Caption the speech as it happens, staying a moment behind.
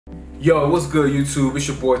Yo, what's good, YouTube? It's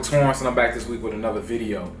your boy Torrance, and I'm back this week with another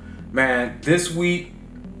video. Man, this week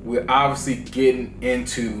we're obviously getting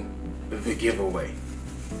into the giveaway.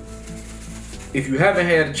 If you haven't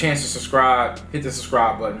had a chance to subscribe, hit the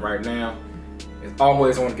subscribe button right now. As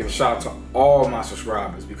always, I want to give a shout out to all my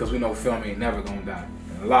subscribers because we know film ain't never gonna die.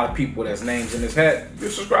 And a lot of people that's names in this hat, you're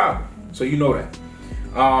a subscriber, so you know that.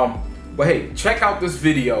 But hey, check out this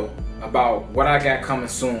video about what I got coming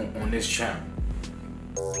soon on this channel.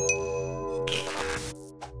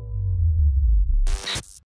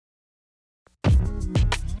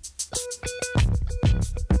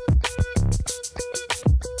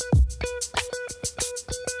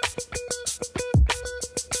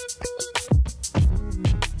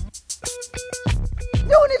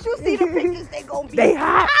 You see the pictures, they gonna be they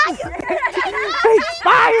hot. They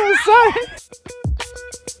fire, son.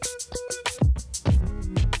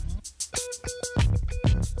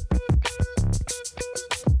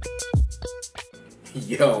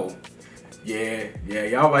 Yo, yeah,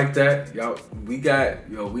 y'all like that? Y'all, we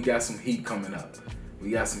got some heat coming up.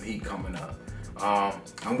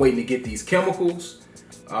 I'm waiting to get these chemicals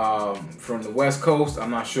from the West Coast. I'm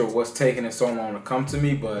not sure what's taking it so long to come to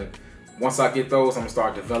me, but once I get those, I'm gonna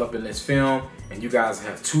start developing this film, and you guys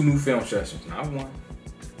have 2 new film sessions. Not 1,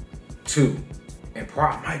 2, and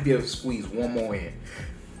probably might be able to squeeze 1 more in.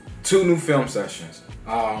 2 new film sessions.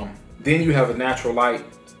 Then you have a natural light,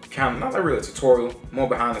 kind of not really a tutorial, more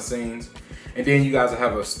behind the scenes, and then you guys will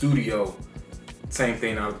have a studio. Same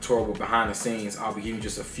thing, not a tutorial, but behind the scenes. I'll be giving you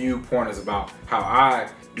just a few pointers about how I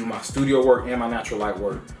do my studio work and my natural light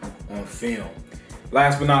work on film.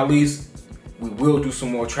 Last but not least, we will do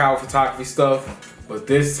some more travel photography stuff, but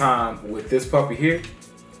this time with this puppy here.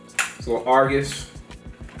 It's a little Argus.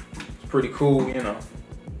 It's pretty cool, you know.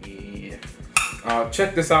 Yeah.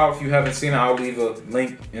 Check this out if you haven't seen it. I'll leave a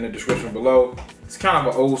link in the description below. It's kind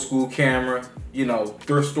of an old school camera, you know,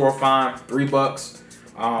 thrift store find, $3.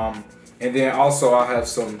 And then also I'll have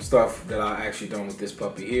some stuff that I actually done with this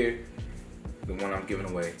puppy here. The one I'm giving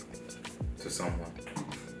away to someone.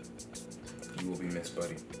 You will be missed,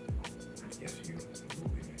 buddy. Yes, you will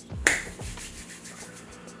be missed.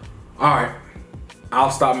 All right, I'll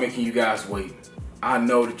stop making you guys wait. I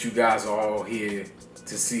know that you guys are all here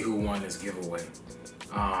to see who won this giveaway.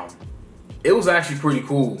 It was actually pretty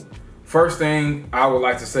cool. First thing I would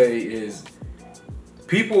like to say is,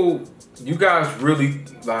 people, you guys really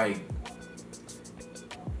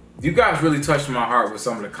touched my heart with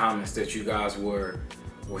some of the comments that you guys were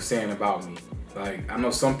saying about me. Like, I know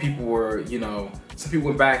some people were, you know, some people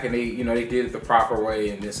went back and they did it the proper way,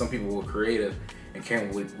 and then some people were creative and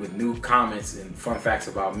came with new comments and fun facts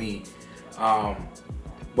about me.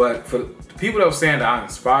 But for the people that were saying that I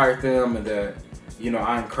inspired them and that, you know,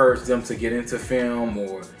 I encouraged them to get into film,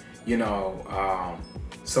 or, you know,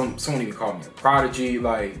 someone even called me a prodigy.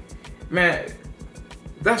 Like, man,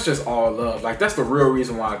 that's just all love. Like, that's the real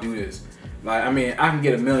reason why I do this. Like, I mean, I can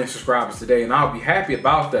get 1 million subscribers today and I'll be happy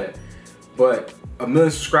about that. But 1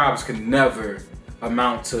 million subscribers can never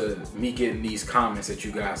amount to me getting these comments that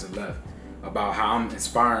you guys have left about how I'm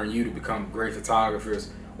inspiring you to become great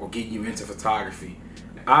photographers or getting you into photography.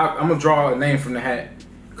 I'm gonna draw a name from the hat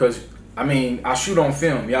because, I mean, I shoot on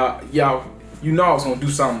film. Y'all, you know I was gonna do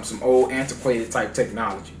some old antiquated type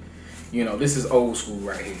technology. You know, this is old school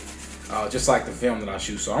right here. Just like the film that I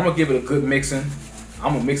shoot. So I'm gonna give it a good mixing.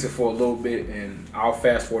 I'm gonna mix it for a little bit and I'll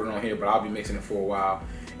fast forward it on here, but I'll be mixing it for a while,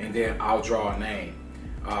 and then I'll draw a name.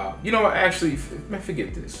 You know what, actually, man,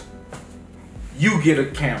 forget this. You get a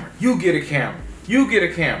camera, you get a camera, you get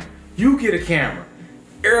a camera, you get a camera.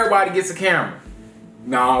 Everybody gets a camera.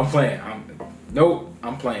 Nah, I'm playing. Nope,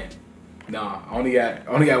 I'm playing. Nah, I only got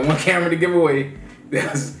 1 camera to give away.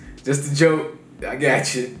 That's just a joke. I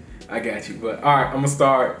got you. But all right, I'm gonna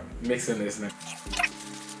start mixing this now.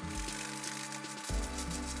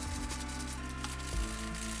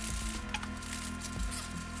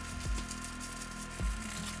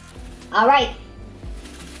 All right,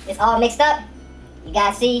 it's all mixed up. You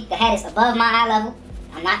guys see the hat is above my eye level.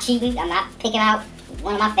 I'm not cheating. I'm not picking out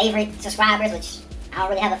one of my favorite subscribers, which I don't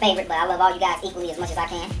really have a favorite, but I love all you guys equally as much as I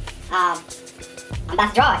can. I'm about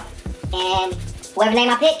to draw it, and whoever name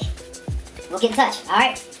I pick, we'll get in touch. All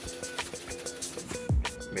right.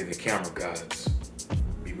 May the camera gods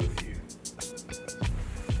be with you.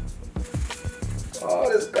 Oh,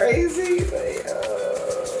 that's crazy.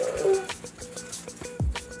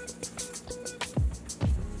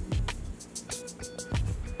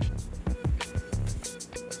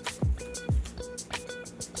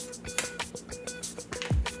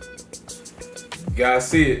 You guys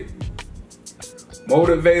see it?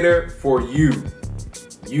 Motivator for you.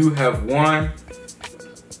 You have won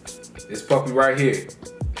This puppy right here.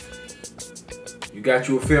 You got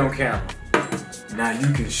you a film camera. Now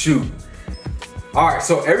you can shoot. All right,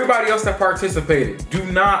 so everybody else that participated, do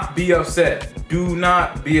not be upset. Do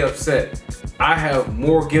not be upset. I have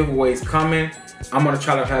more giveaways coming. I'm gonna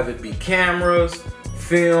try to have it be cameras,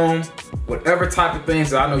 film, whatever type of things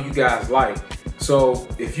that I know you guys like. So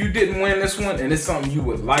if you didn't win this one and it's something you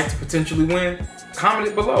would like to potentially win, comment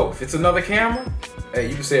it below. If it's another camera, hey,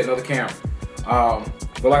 you can say another camera.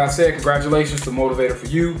 But like I said, congratulations to Motivator for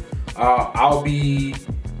You. I'll be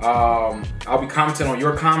commenting on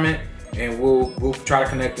your comment, and we'll try to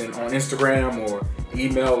connect on Instagram or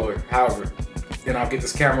email or however. Then I'll get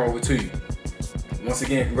this camera over to you. Once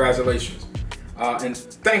again, congratulations. And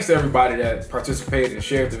thanks to everybody that participated and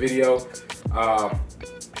shared the video.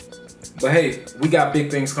 But hey, we got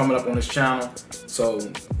big things coming up on this channel, so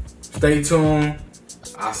stay tuned.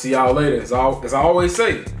 I'll see y'all later. As I always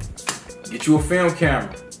say, get you a film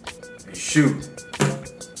camera and shoot.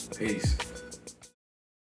 Peace.